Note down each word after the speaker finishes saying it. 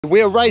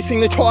We're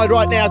racing the tide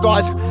right now,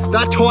 guys.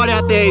 That tide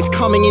out there is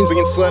coming in. We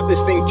can slurp this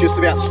thing just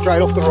about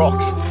straight off the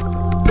rocks.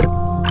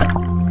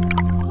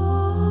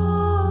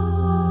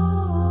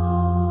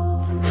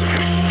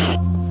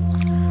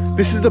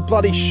 This is the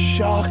bloody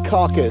shark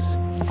carcass.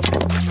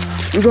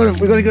 We got him,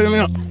 we gotta get him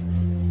out.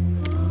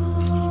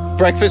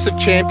 Breakfast of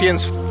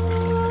champions.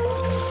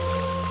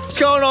 What's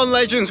going on,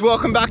 legends?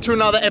 Welcome back to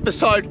another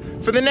episode.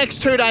 For the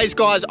next 2 days,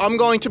 guys, I'm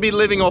going to be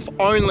living off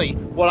only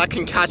what I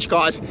can catch,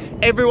 guys.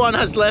 Everyone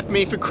has left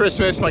me for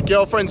Christmas. My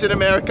girlfriend's in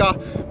America.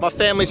 My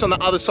family's on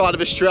the other side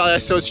of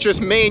Australia. So it's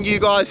just me and you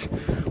guys.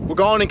 We're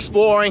going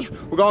exploring.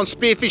 We're going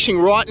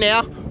spearfishing right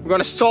now. We're going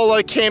to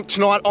solo camp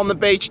tonight on the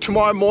beach.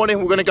 Tomorrow morning,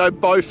 we're going to go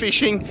bow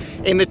fishing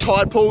in the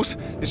tide pools.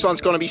 This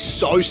one's going to be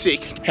so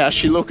sick. How's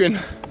she looking?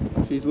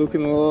 She's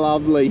looking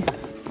lovely.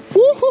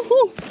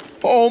 Woo-hoo-hoo.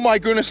 Oh my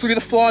goodness, look at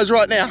the flies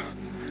right now.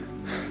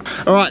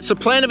 All right, so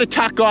plan of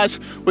attack, guys.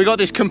 We got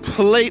this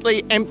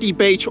completely empty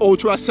beach all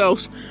to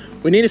ourselves.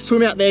 We need to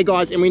swim out there,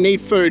 guys, and we need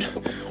food.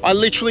 I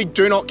literally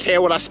do not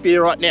care what I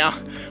spear right now.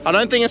 I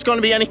don't think it's going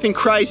to be anything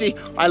crazy.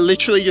 I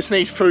literally just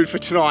need food for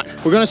tonight.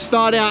 We're going to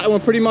start out and we're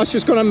pretty much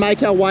just going to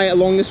make our way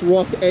along this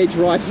rock edge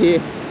right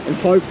here, and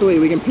hopefully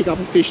we can pick up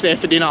a fish there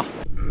for dinner.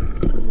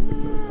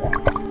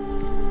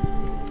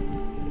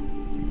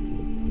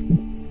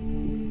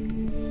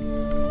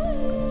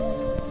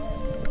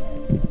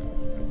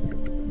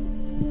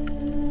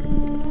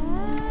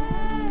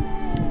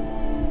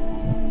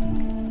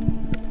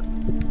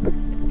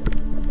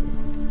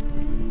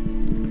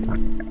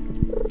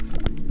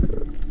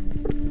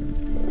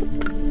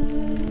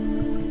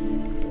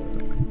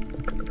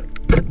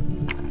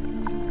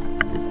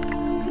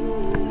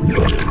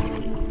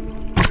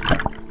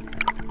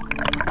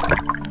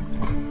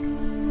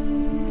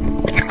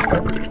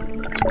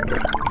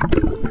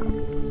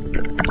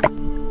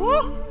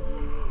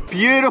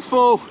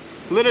 Beautiful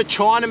little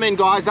Chinaman,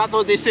 guys. That's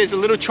what this is, a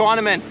little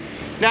Chinaman.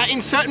 Now,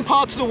 in certain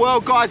parts of the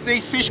world, guys,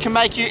 these fish can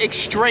make you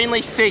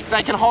extremely sick.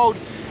 They can hold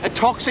a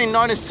toxin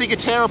known as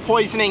ciguatera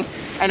poisoning,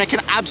 and it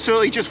can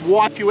absolutely just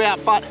wipe you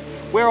out. But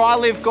where I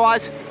live,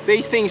 guys,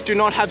 these things do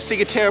not have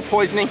ciguatera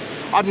poisoning.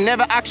 I've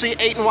never actually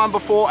eaten one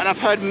before, and I've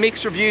heard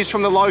mixed reviews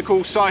from the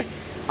locals. So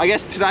I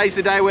guess today's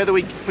the day whether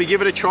we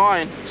give it a try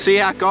and see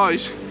how it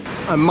goes.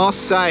 I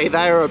must say,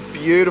 they are a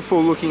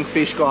beautiful looking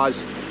fish,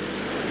 guys.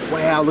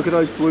 Wow, look at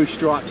those blue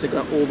stripes that go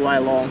all the way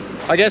along.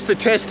 I guess the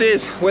test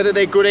is whether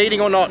they're good eating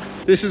or not.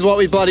 This is what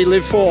we bloody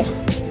live for.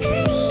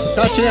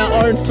 Touching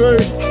our own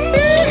food.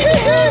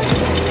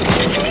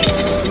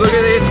 Look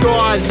at this,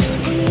 guys.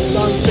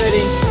 Sun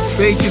setting.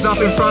 Beach is up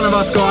in front of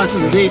us, guys,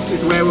 and this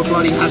is where we're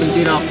bloody having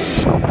dinner.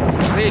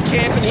 We're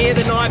camping here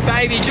tonight,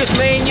 baby. Just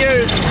me and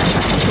you.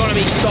 It's gonna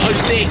be so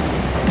sick.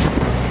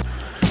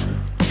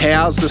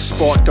 How's the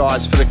spot,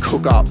 guys, for the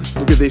cook up?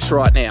 Look at this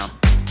right now.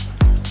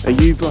 Are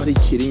you bloody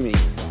kidding me?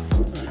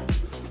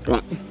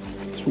 Right,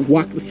 just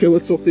whack the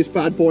fillets off this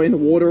bad boy in the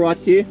water right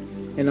here,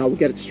 and we'll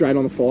get it straight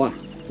on the fire.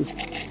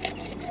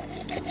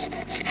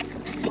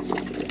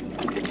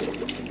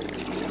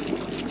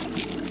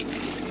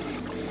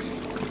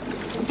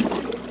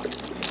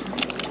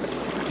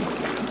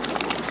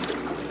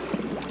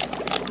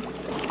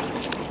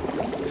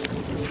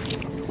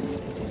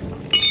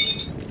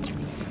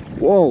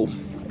 Whoa,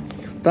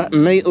 that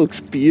meat looks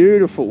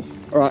beautiful.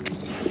 All right,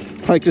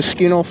 take the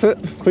skin off it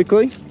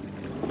quickly.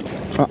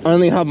 I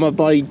only have my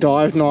bloody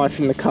dive knife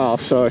in the car,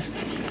 so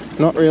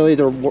not really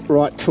the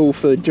right tool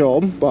for the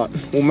job, but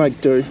we'll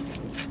make do.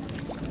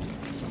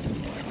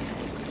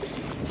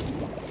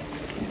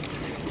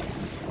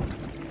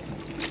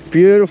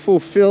 Beautiful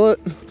fillet.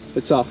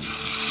 It's a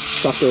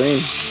sucker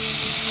in.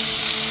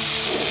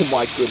 Oh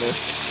my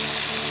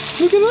goodness.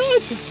 Look at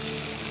that.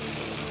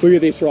 Look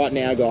at this right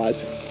now,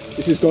 guys.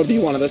 This has got to be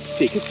one of the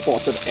sickest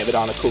spots I've ever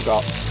done a cook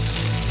up.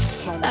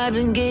 I've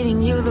been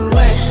giving you the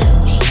worst.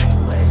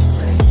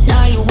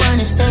 Now you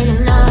wanna stay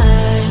the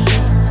night.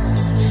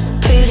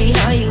 Pretty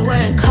how you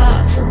work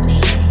hard for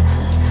me,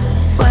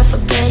 while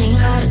forgetting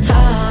how to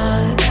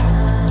talk.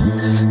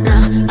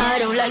 Nah, I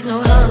don't like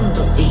no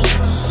humble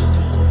beats.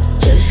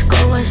 Just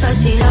go and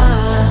slice it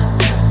up.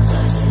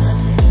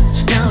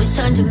 Now it's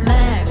time to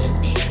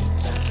marinate.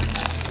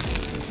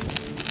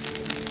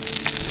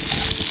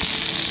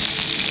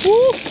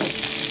 Woo!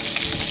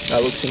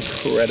 That looks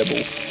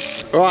incredible.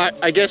 Right,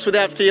 I guess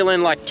without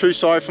feeling like too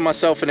sorry for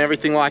myself and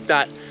everything like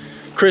that,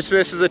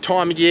 Christmas is a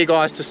time of year,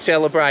 guys, to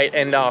celebrate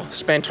and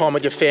spend time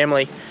with your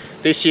family.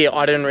 This year,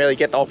 I didn't really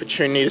get the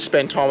opportunity to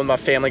spend time with my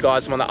family,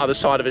 guys. I'm on the other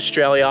side of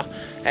Australia,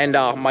 and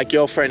my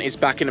girlfriend is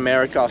back in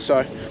America.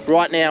 So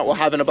right now, we're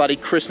having a bloody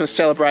Christmas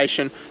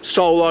celebration,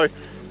 solo,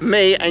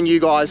 me and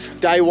you guys.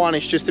 Day one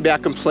is just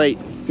about complete.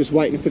 Just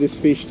waiting for this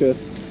fish to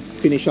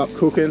finish up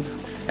cooking.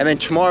 And then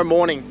tomorrow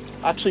morning,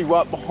 actually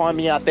right behind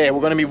me out there,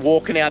 we're gonna be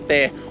walking out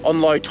there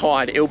on low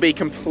tide. It'll be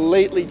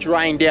completely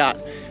drained out,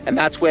 and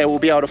that's where we'll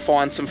be able to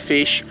find some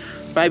fish,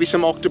 maybe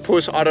some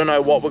octopus. I don't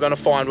know what we're gonna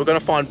find. We're gonna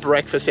find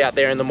breakfast out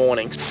there in the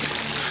mornings.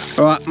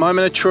 All right,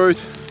 moment of truth.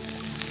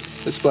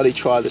 Let's bloody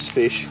try this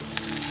fish.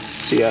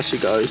 See how she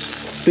goes.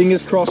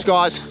 Fingers crossed,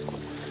 guys.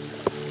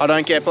 I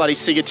don't get bloody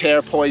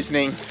ciguatera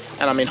poisoning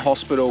and I'm in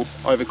hospital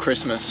over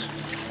Christmas.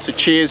 So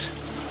cheers,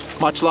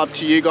 much love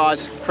to you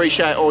guys.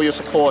 Appreciate all your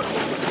support.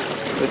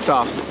 Let's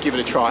give it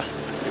a try.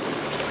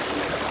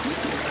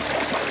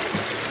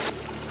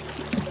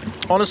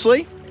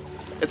 Honestly,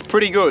 it's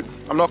pretty good.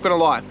 I'm not gonna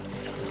lie.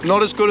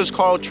 Not as good as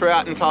coral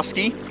trout and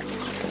Tusky,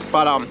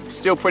 but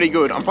still pretty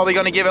good. I'm probably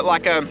gonna give it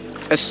like a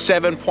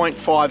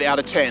 7.5 out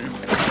of 10.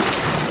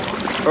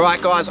 All right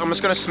guys, I'm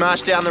just gonna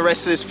smash down the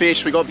rest of this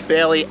fish. We got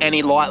barely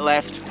any light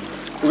left.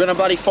 We're gonna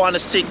bloody find a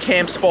sick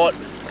camp spot,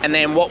 and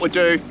then what we'll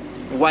do,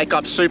 we'll wake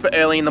up super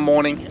early in the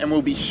morning and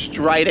we'll be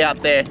straight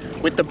out there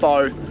with the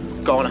bow,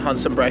 going to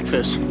hunt some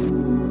breakfast.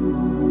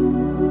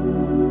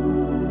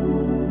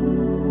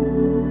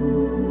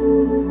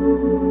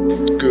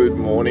 Good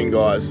morning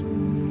guys.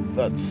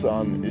 That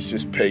sun is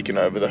just peeking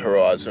over the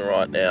horizon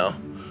right now.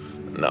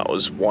 And that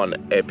was one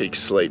epic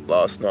sleep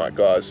last night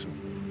guys.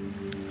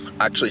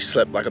 I actually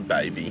slept like a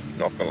baby,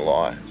 not gonna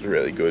lie, it was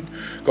really good.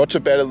 Got to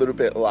bed a little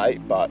bit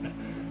late, but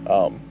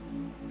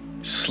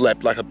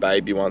slept like a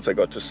baby once I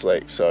got to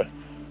sleep. So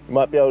you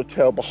might be able to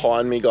tell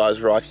behind me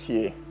guys, right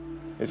here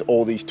is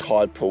all these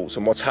tide pools,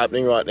 and what's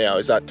happening right now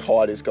is that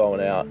tide is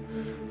going out,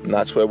 and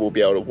that's where we'll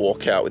be able to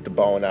walk out with the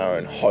bow and arrow,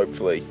 and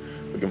hopefully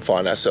we can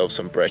find ourselves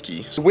some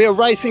brekkie. So we are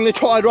racing the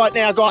tide right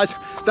now guys.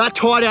 That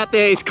tide out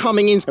there is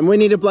coming in and we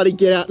need to bloody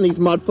get out in these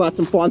mud flats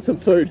and find some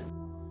food.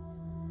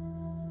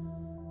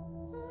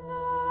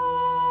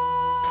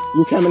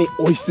 Look how many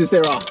oysters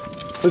there are.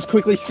 Let's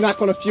quickly snack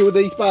on a few of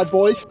these bad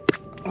boys.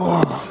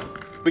 Oh,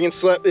 we can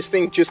slurp this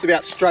thing just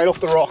about straight off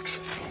the rocks.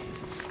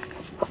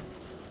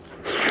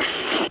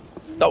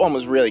 That one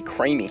was really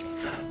creamy.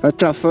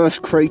 That's our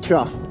first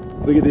creature.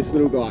 Look at this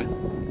little guy.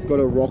 He's got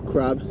a rock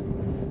crab.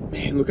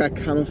 Man, look how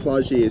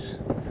camouflaged he is.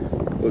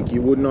 Look,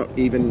 you would not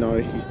even know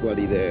he's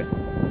bloody there.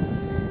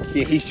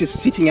 Yeah, he's just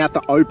sitting out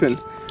the open.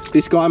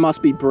 This guy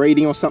must be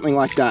breeding or something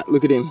like that.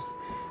 Look at him.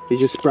 He's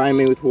just spraying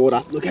me with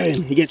water. Look at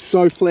him. He gets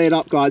so flared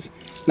up, guys.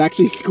 And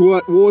actually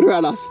squirt water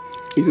at us.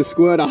 He's a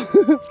squirter.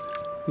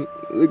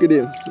 Look at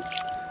him.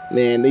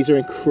 Man, these are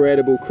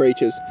incredible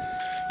creatures.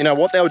 You know,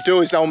 what they'll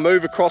do is they'll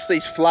move across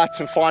these flats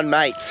and find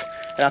mates.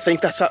 And I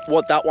think that's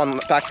what that one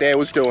back there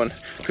was doing.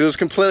 Because it was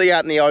completely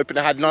out in the open,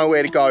 it had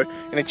nowhere to go,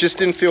 and it just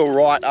didn't feel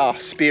right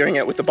spearing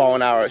it with the bow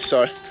and arrow.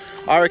 So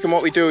I reckon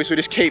what we do is we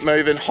just keep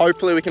moving.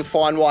 Hopefully we can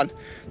find one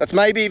that's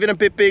maybe even a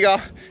bit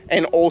bigger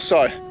and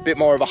also a bit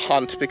more of a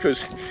hunt,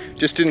 because it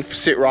just didn't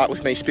sit right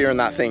with me spearing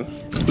that thing.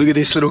 Look at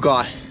this little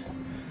guy.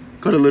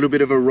 Got a little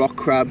bit of a rock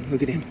crab.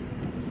 Look at him.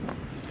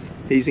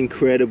 He's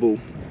incredible.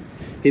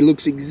 He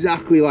looks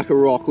exactly like a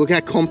rock. Look how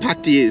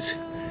compact he is.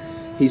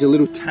 He's a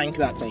little tank,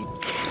 that thing.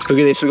 Look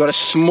at this, we've got a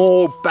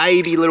small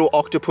baby little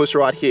octopus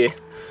right here.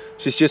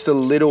 This is just a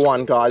little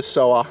one, guys.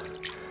 So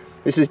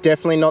this is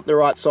definitely not the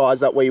right size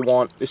that we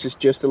want. This is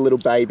just a little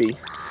baby.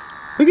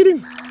 Look at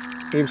him.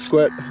 Look at him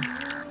squirt.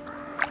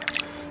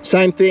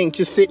 Same thing,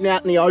 just sitting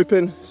out in the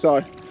open.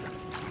 So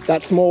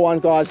that small one,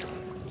 guys,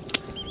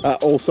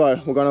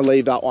 also we're gonna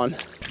leave that one.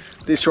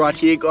 This right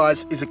here,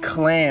 guys, is a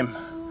clam.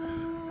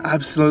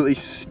 Absolutely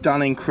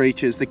stunning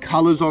creatures. The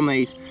colors on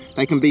these,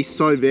 they can be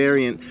so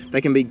variant.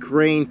 They can be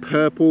green,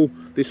 purple.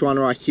 This one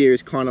right here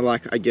is kind of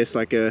like, I guess,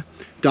 like a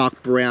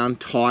dark brown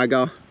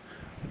tiger.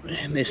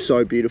 Man, they're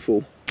so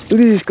beautiful. Look at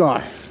this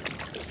guy.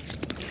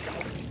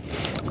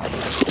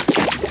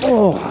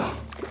 Oh,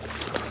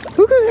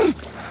 look at him.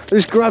 I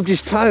just grabbed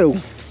his tail.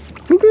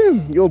 Look at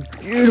him. You're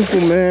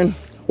beautiful, man.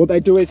 What they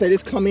do is they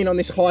just come in on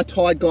this high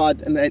tide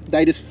glide and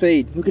they just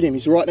feed. Look at him.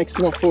 He's right next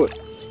to my foot.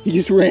 He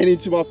just ran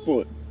into my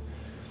foot.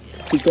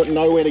 He's got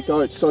nowhere to go.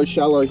 It's so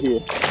shallow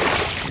here.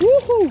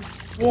 Woohoo!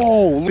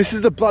 Whoa, this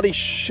is the bloody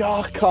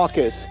shark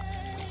carcass.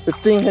 The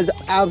thing has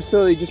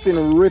absolutely just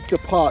been ripped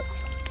apart.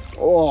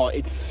 Oh,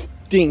 it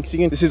stinks.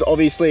 This is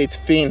obviously its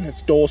fin,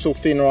 its dorsal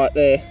fin right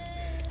there.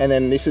 And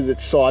then this is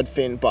its side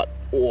fin, but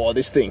oh,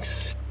 this thing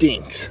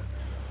stinks.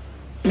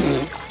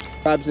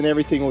 Crabs and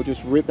everything will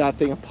just rip that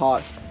thing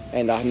apart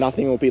and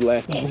nothing will be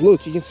left. Oh,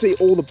 look, you can see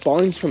all the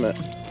bones from it.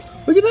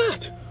 Look at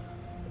that.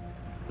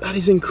 That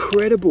is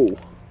incredible.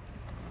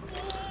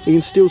 You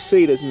can still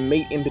see there's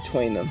meat in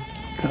between them.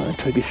 I'll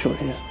take a shot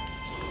here.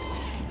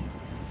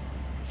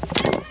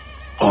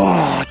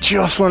 Oh,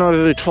 just went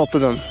over the top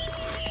of them.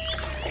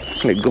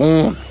 They're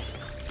gone.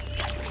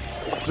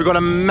 We've got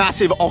a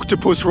massive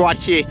octopus right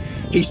here.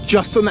 He's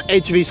just on the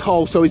edge of his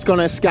hole, so he's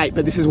gonna escape,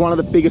 but this is one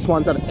of the biggest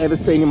ones I've ever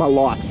seen in my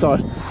life. So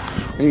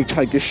I need to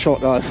take this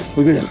shot, guys.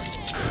 Look at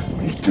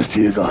him. He's just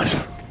here, guys.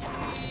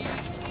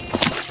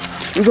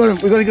 We got him.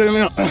 We gotta get him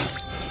out.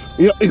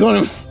 Yep, we got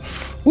him.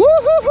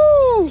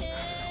 Woo-hoo-hoo!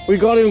 We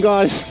got him,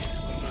 guys.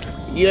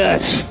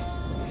 Yes.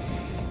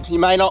 You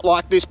may not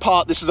like this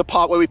part. This is the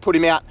part where we put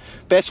him out.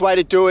 Best way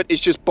to do it is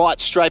just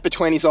bite straight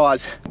between his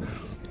eyes.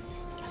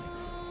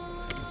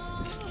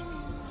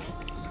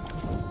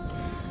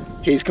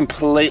 He's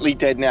completely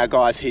dead now,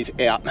 guys. He's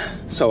out.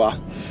 So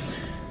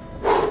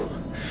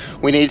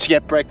we need to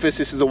get breakfast.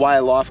 This is the way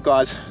of life,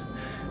 guys.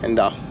 And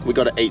we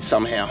got to eat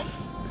somehow.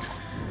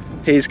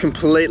 He's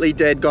completely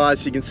dead,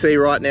 guys. You can see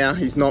right now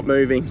he's not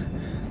moving.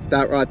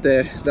 That right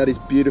there, that is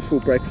beautiful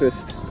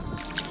breakfast.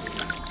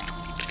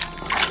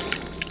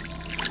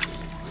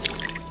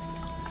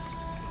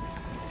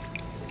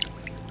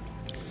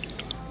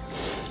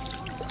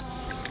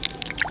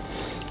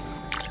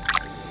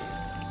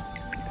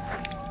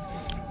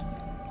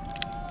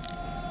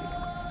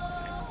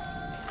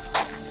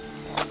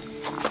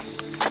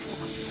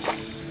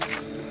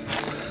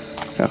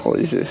 How hot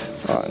is this?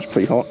 Alright, it's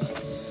pretty hot.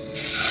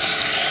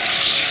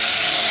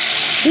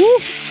 Woo!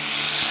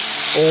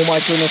 Oh my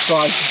goodness,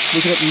 guys,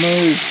 look at it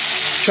move.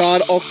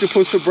 Charred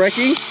octopus for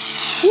brekkie.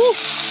 Woo!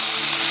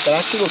 That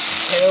actually looks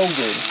hell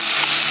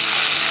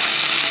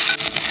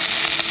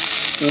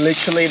good.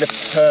 Literally the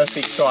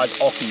perfect size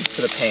ocky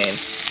for the pan.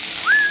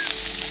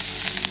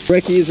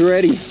 Brekkie is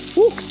ready.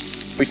 Woo!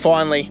 We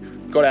finally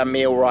got our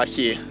meal right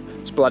here.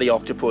 It's bloody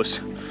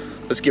octopus.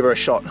 Let's give her a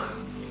shot.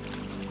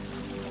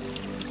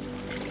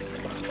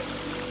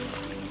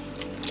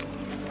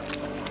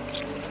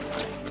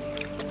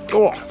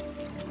 Oh,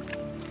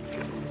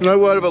 no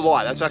word of a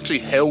lie, that's actually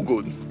hell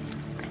good.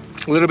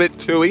 A little bit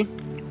chewy,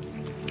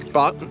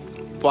 but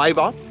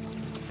flavour,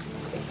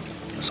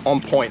 it's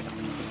on point.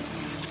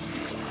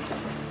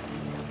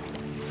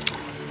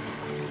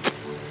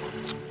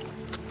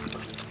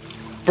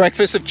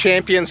 Breakfast of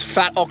champions,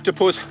 fat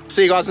octopus.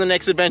 See you guys in the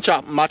next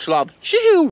adventure. Much love. Choo!